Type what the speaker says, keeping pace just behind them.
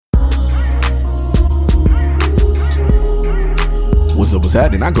What's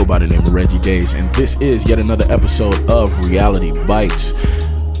happening? I go by the name of Reggie Days, and this is yet another episode of Reality Bites,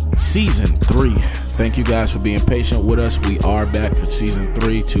 Season 3. Thank you guys for being patient with us. We are back for Season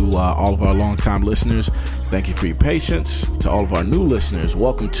 3. To all of our longtime listeners, thank you for your patience. To all of our new listeners,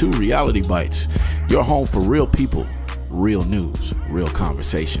 welcome to Reality Bites, your home for real people, real news, real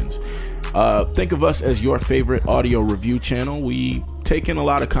conversations. Think of us as your favorite audio review channel. We take in a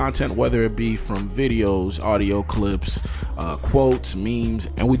lot of content, whether it be from videos, audio clips, quotes, memes,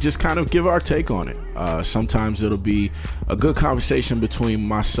 and we just kind of give our take on it. Sometimes it'll be a good conversation between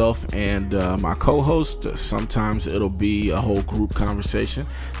myself and my co-host. Sometimes it'll be a whole group conversation.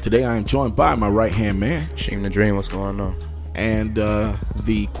 Today I am joined by my right-hand man, Sheem the Dream. What's going on? And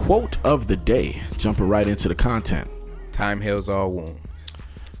the quote of the day, jumping right into the content. Time heals all wounds.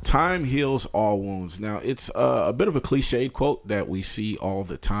 Time heals all wounds. Now, it's a bit of a cliched quote that we see all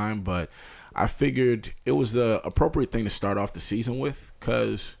the time, but I figured it was the appropriate thing to start off the season with,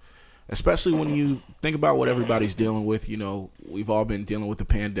 because especially when you think about what everybody's dealing with, you know, we've all been dealing with the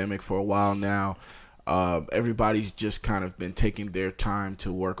pandemic for a while now. Everybody's just kind of been taking their time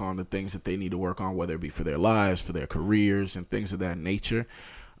to work on the things that they need to work on, whether it be for their lives, for their careers, and things of that nature.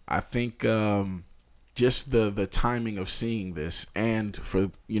 I think just the timing of seeing this, and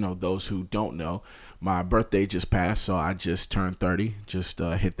for, you know, those who don't know, my birthday just passed, so I just turned 30, just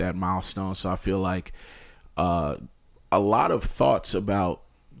hit that milestone. So I feel like a lot of thoughts about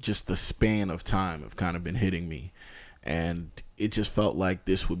just the span of time have kind of been hitting me, and it just felt like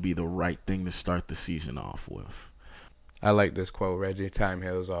this would be the right thing to start the season off with. I like this quote, Reggie. Time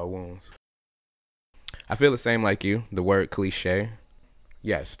heals all wounds. I feel the same like you. The word cliche.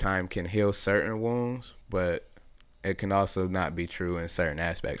 Yes, time can heal certain wounds, but it can also not be true in certain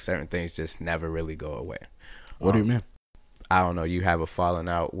aspects. Certain things just never really go away. What do you mean? I don't know. You have a falling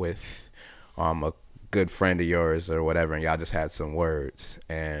out with a good friend of yours or whatever, and y'all just had some words,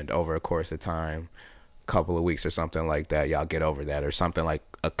 and over a course of time, a couple of weeks or something like that, y'all get over that, or something like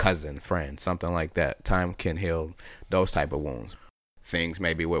a cousin, friend, something like that. Time can heal those type of wounds. Things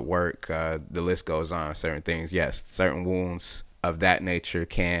maybe with work, the list goes on. Certain things, yes, certain wounds of that nature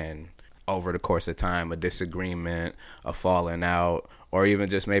can, over the course of time, a disagreement, a falling out, or even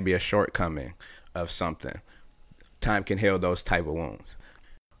just maybe a shortcoming of something. Time can heal those type of wounds.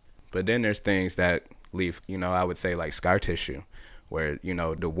 But then there's things that leave, you know, I would say like scar tissue, where, you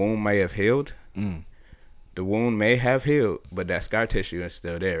know, the wound may have healed. The wound may have healed, but that scar tissue is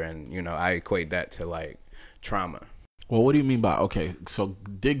still there. And, you know, I equate that to like trauma. Well, what do you mean by, okay, so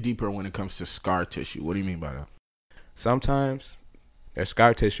dig deeper when it comes to scar tissue. What do you mean by that? Sometimes there's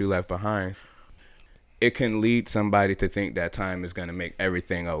scar tissue left behind. It can lead somebody to think that time is going to make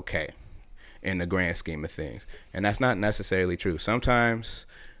everything okay in the grand scheme of things. And that's not necessarily true. Sometimes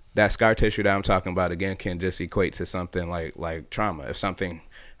that scar tissue that I'm talking about, again, can just equate to something like trauma. If something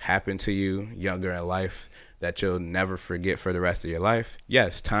happened to you younger in life that you'll never forget for the rest of your life,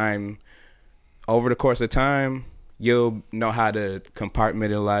 yes, time, over the course of time, you'll know how to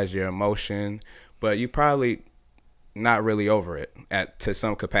compartmentalize your emotion, but you probably not really over it to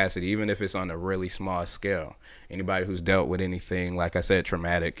some capacity, even if it's on a really small scale. Anybody who's dealt with anything, like I said,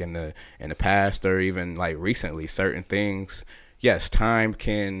 traumatic in the past, or even like recently, certain things, yes, time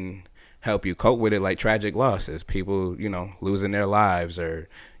can help you cope with it, like tragic losses, people, you know, losing their lives, or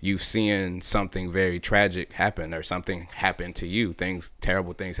you seeing something very tragic happen, or something happen to you,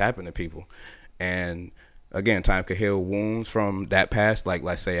 terrible things happen to people. And again, time can heal wounds from that past, like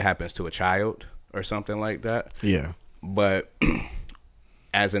let's say it happens to a child or something like that. Yeah. But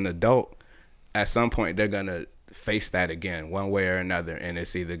as an adult, at some point, they're going to face that again, one way or another. And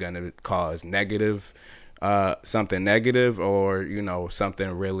it's either going to cause something negative, or, you know, something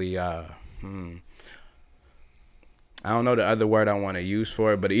really, I don't know the other word I want to use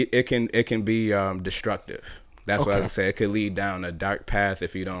for it, but it can be destructive. That's what I was going to say. It could lead down a dark path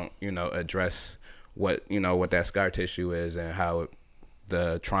if you don't, you know, address what that scar tissue is and how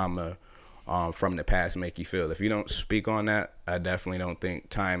the trauma from the past make you feel. If you don't speak on that, I definitely don't think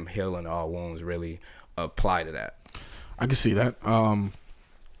time healing all wounds really apply to that. I can see that.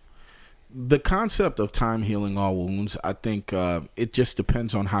 The concept of time healing all wounds, I think it just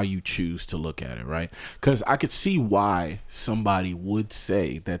depends on how you choose to look at it, right? Because I could see why somebody would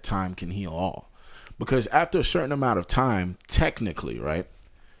say that time can heal all. Because after a certain amount of time, technically, right,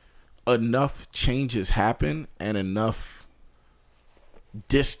 enough changes happen and enough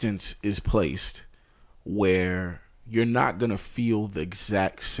distance is placed where you're not going to feel the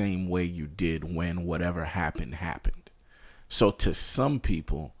exact same way you did when whatever happened. So to some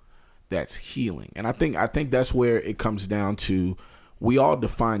people, that's healing. And I think that's where it comes down to, we all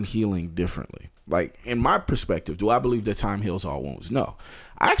define healing differently. Like, in my perspective, do I believe that time heals all wounds? No.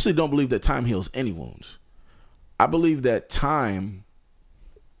 I actually don't believe that time heals any wounds. I believe that time,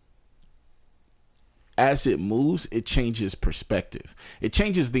 as it moves, it changes perspective. It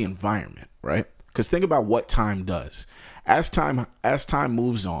changes the environment, right? Because think about what time does. As time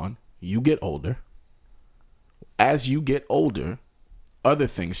moves on, you get older. As you get older, other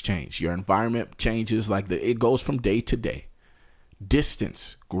things change. Your environment changes, it goes from day to day.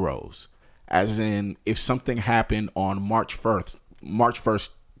 Distance grows. As in, if something happened on March 1st,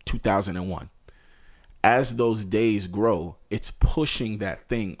 2001, as those days grow, it's pushing that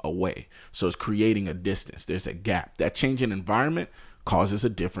thing away. So it's creating a distance. There's a gap. That change in environment causes a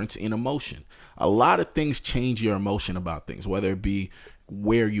difference in emotion. A lot of things change your emotion about things, whether it be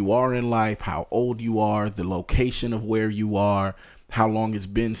where you are in life, how old you are, the location of where you are, how long it's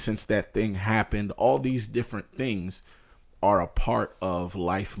been since that thing happened. All these different things are a part of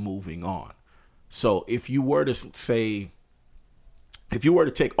life moving on. So if you were to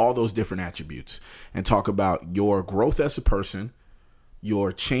take all those different attributes and talk about your growth as a person,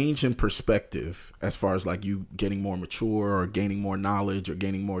 your change in perspective, as far as like you getting more mature or gaining more knowledge or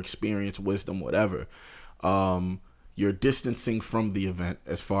gaining more experience, wisdom, whatever, you're distancing from the event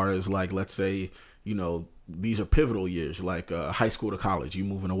as far as like, let's say, these are pivotal years, like high school to college, you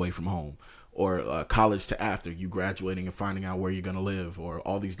moving away from home, or college to after you graduating and finding out where you're going to live, or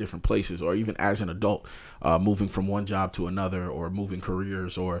all these different places, or even as an adult, moving from one job to another, or moving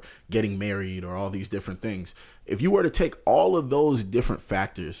careers, or getting married, or all these different things. If you were to take all of those different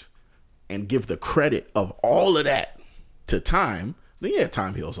factors and give the credit of all of that to time, then yeah,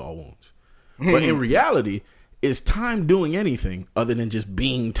 time heals all wounds. But in reality, is time doing anything other than just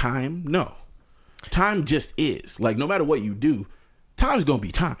being time? No. Time just is. Like, no matter what you do, time's going to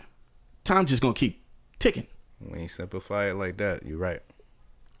be time. Time's just going to keep ticking. When you simplify it like that, you're right.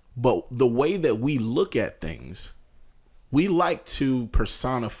 But the way that we look at things, we like to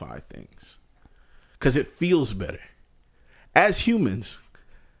personify things because it feels better. As humans,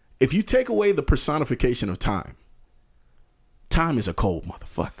 if you take away the personification of time, time is a cold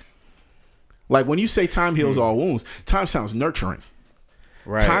motherfucker. Like when you say time heals all wounds, time sounds nurturing.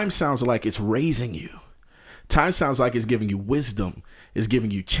 Right. Time sounds like it's raising you. Time sounds like it's giving you wisdom. It's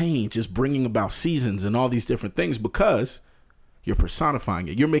giving you change. It's bringing about seasons and all these different things because you're personifying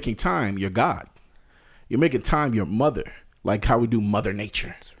it. You're making time your God. You're making time your mother, like how we do Mother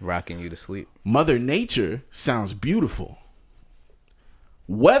Nature. It's rocking you to sleep. Mother Nature sounds beautiful.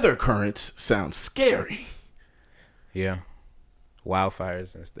 Weather currents sound scary. Yeah.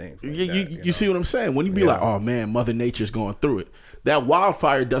 Wildfires and things like you see what I'm saying? When you be like, oh man, Mother Nature's going through it. That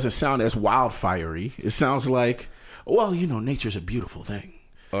wildfire doesn't sound as wildfire-y. It sounds like, well, nature's a beautiful thing.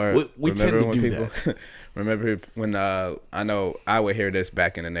 Or we tend to do that. Remember when I know I would hear this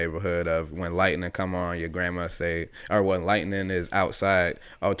back in the neighborhood of when lightning come on, your grandma say, or when lightning is outside,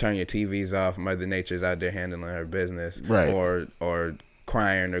 oh, turn your TVs off. Mother Nature's out there handling her business, right? Or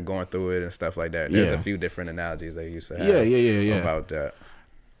crying or going through it and stuff like that. There's a few different analogies they used to have about that.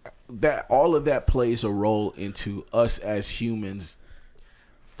 That all of that plays a role into us as humans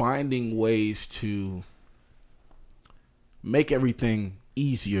finding ways to make everything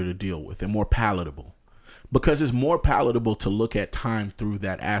easier to deal with and more palatable. Because it's more palatable to look at time through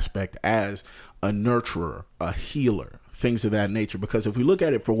that aspect as a nurturer, a healer, things of that nature. Because if we look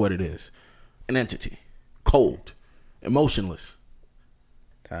at it for what it is, an entity, cold, emotionless.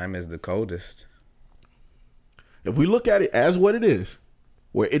 Time is the coldest. If we look at it as what it is,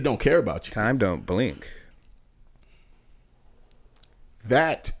 where it don't care about you. Time don't blink.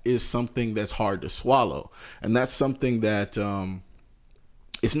 That is something that's hard to swallow. And that's something that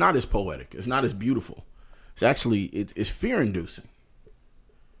it's not as poetic. It's not as beautiful. It's actually, it's fear-inducing.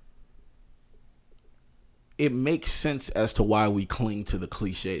 It makes sense as to why we cling to the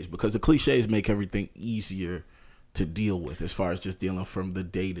cliches, because the cliches make everything easier to deal with as far as just dealing from the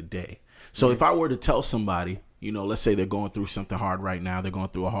day to day. So if I were to tell somebody, let's say they're going through something hard right now, they're going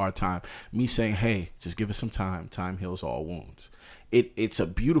through a hard time, me saying, hey, just give it some time. Time heals all wounds. It's a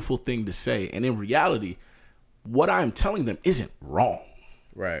beautiful thing to say. And in reality, what I'm telling them isn't wrong.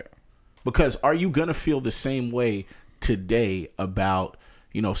 Right. Because are you going to feel the same way today about,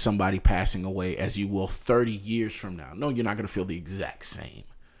 somebody passing away as you will 30 years from now? No, you're not going to feel the exact same.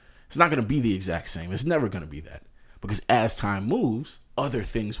 It's not going to be the exact same. It's never going to be that. Because as time moves, other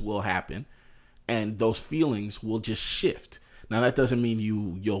things will happen and those feelings will just shift. Now, that doesn't mean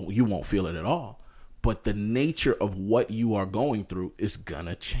you won't feel it at all. But the nature of what you are going through is going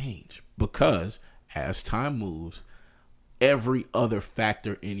to change. Because as time moves, every other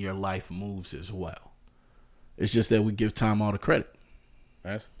factor in your life moves as well. It's just that we give time all the credit.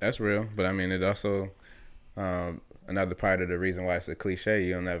 That's real, but I mean, it also another part of the reason why it's a cliche.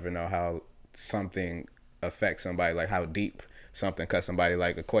 You'll never know how something affects somebody, like how deep something cuts somebody,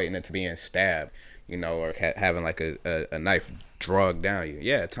 like equating it to being stabbed, or having like a knife drug down you.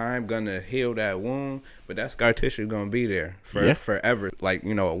 Yeah, time gonna heal that wound, but that scar tissue gonna be there forever. Like,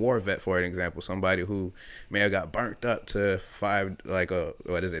 a war vet, for an example, somebody who may have got burnt up to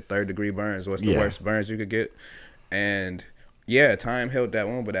 3rd-degree burns. What's the worst burns you could get? And yeah, time healed that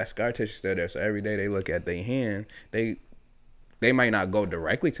wound, but that scar tissue still there. So every day they look at their hand, they might not go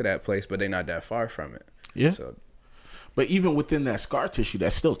directly to that place, but they're not that far from it. Yeah. So, but even within that scar tissue,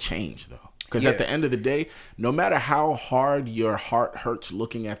 that's still change, though. Because at the end of the day, no matter how hard your heart hurts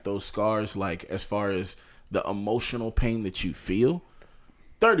looking at those scars, like as far as the emotional pain that you feel,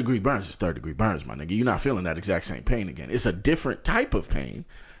 3rd-degree burns is 3rd-degree burns, my nigga. You're not feeling that exact same pain again. It's a different type of pain.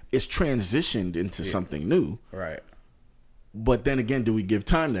 It's transitioned into something new. Right. But then again, do we give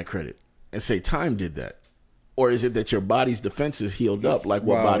time that credit and say time did that? Or is it that your body's defenses healed up like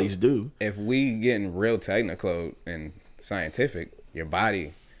what bodies do? If we getting real technical and scientific, your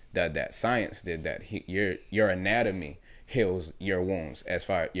body did that. Science did that. Your anatomy heals your wounds as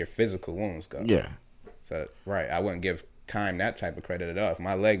far as your physical wounds go. Yeah. So, right, I wouldn't give time that type of credit at all. If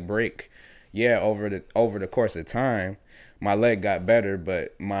my leg break, over the course of time, my leg got better,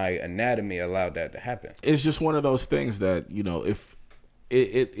 but my anatomy allowed that to happen. It's just one of those things that, if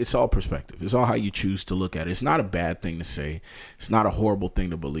it's all perspective. It's all how you choose to look at it. It's not a bad thing to say. It's not a horrible thing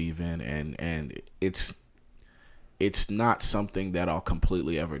to believe in. And it's not something that I'll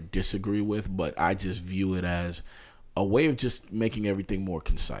completely ever disagree with, but I just view it as a way of just making everything more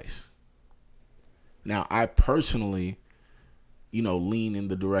concise. Now, I personally, lean in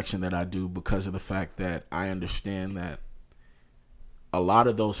the direction that I do because of the fact that I understand that a lot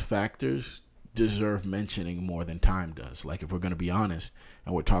of those factors deserve mentioning more than time does. Like, if we're going to be honest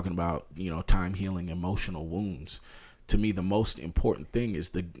and we're talking about, time healing emotional wounds, to me, the most important thing is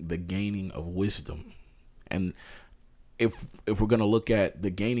the gaining of wisdom. And if we're going to look at the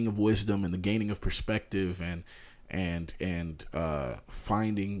gaining of wisdom and the gaining of perspective and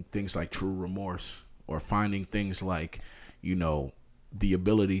finding things like true remorse, or finding things like, the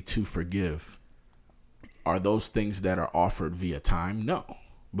ability to forgive, are those things that are offered via time? No,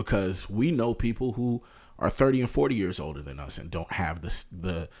 because we know people who are 30 and 40 years older than us and don't have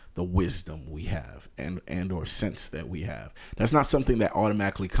the wisdom we have and or sense that we have. That's not something that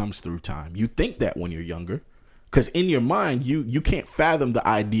automatically comes through time. You think that when you're younger, because in your mind, you can't fathom the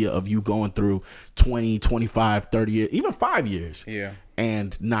idea of you going through 20, 25, 30 years, even 5 years. Yeah.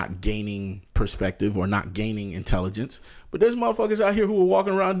 And not gaining perspective or not gaining intelligence. But there's motherfuckers out here who are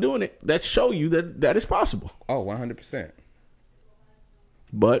walking around doing it that show you that is possible. Oh, 100%.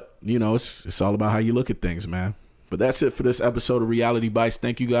 But, it's all about how you look at things, man. But that's it for this episode of Reality Bites.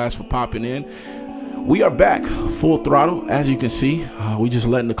 Thank you guys for popping in. We are back full throttle. As you can see, we just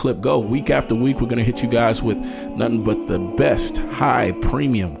letting the clip go. Week after week, we're going to hit you guys with nothing but the best high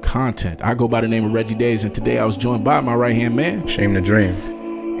premium content. I go by the name of Reggie Days, and today I was joined by my right-hand man, Shame the Dream.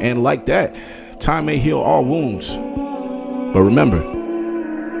 And like that, time may heal all wounds. But remember,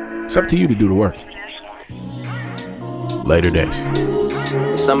 it's up to you to do the work. Later days.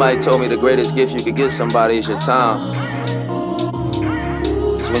 Somebody told me the greatest gift you could give somebody is your time.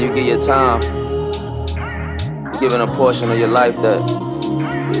 So when you give your time, giving a portion of your life that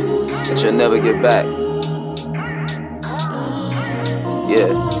you'll never get back. Yeah.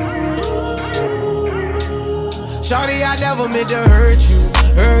 Shawty, I never meant to hurt you.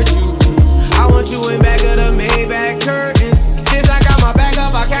 I want you in back of the Maybach curtains. Since I got my back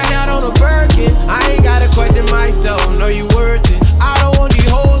up, I count out on a Birkin. I ain't gotta question myself, know you worth it. I don't want these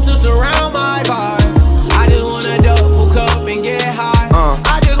hoes to surround my bar. I just want a double cup and get high.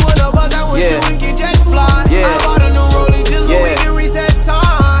 I just want to buzz out with you and get jet fly. I bought a new Rollie just so we can reset time.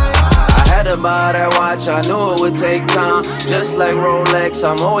 I had to buy that watch, I knew it would take time. Just like Rolex,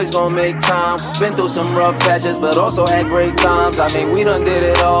 I'm always gonna make time. Been through some rough patches, but also had great times. I mean, we done did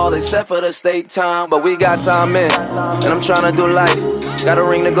it all except for the state time. But we got time in, and I'm tryna do life. Got a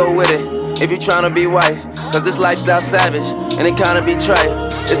ring to go with it, if you tryna be wife. Cause this lifestyle savage, and it kinda be trite.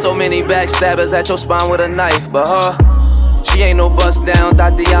 There's so many backstabbers at your spine with a knife. But she ain't no bust down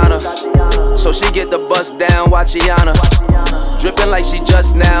Tatiana, so she get the bust down Wachiana. Drippin' like she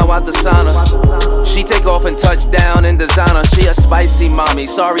just now out the sauna. She take off and touch down in designer. She a spicy mommy,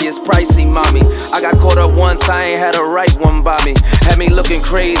 sorry it's pricey mommy. I got caught up once, I ain't had a right one by me. Had me looking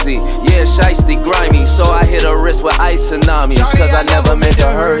crazy, yeah, shiesty, grimy. So I hit her wrist with ice tsunamis. Cause I never meant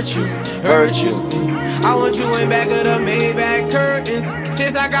to hurt you. I want you in back of the Maybach curtains.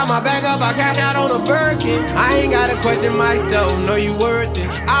 Since I got my bag up, I cash out on a Birkin. I ain't gotta question myself, know you worth it.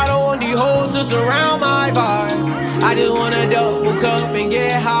 I don't want these hoes to surround my vibe. I just wanna double cup and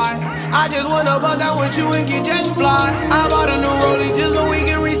get high. I just wanna buzz out with you and get jet fly. I bought a new Rollie just so we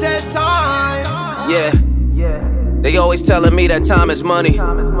can reset time. Yeah, they always telling me that time is money,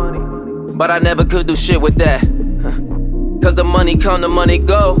 but I never could do shit with that. Cause the money come, the money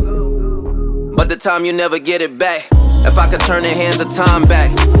go, but the time you never get it back. If I could turn the hands of time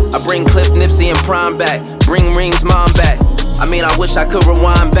back, I bring Cliff, Nipsey, and Prime back. Bring Ring's mom back. I mean, I wish I could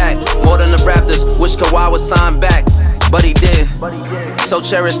rewind back. More than the Raptors, wish Kawhi was signed back. But he did. So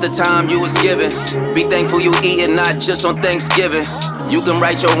cherish the time you was given. Be thankful you eatin', not just on Thanksgiving. You can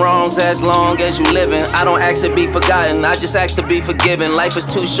right your wrongs as long as you livin'. I don't ask to be forgotten, I just ask to be forgiven. Life is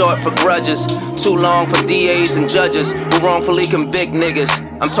too short for grudges, too long for DAs and judges who wrongfully convict niggas.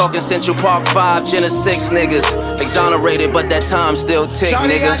 I'm talking Central Park 5, Genesis 6 niggas. Exonerated, but that time still tick,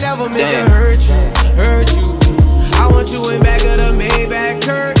 Shawty, nigga. I never meant to hurt you. I want you in back of the Maybach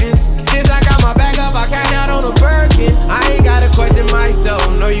curtain.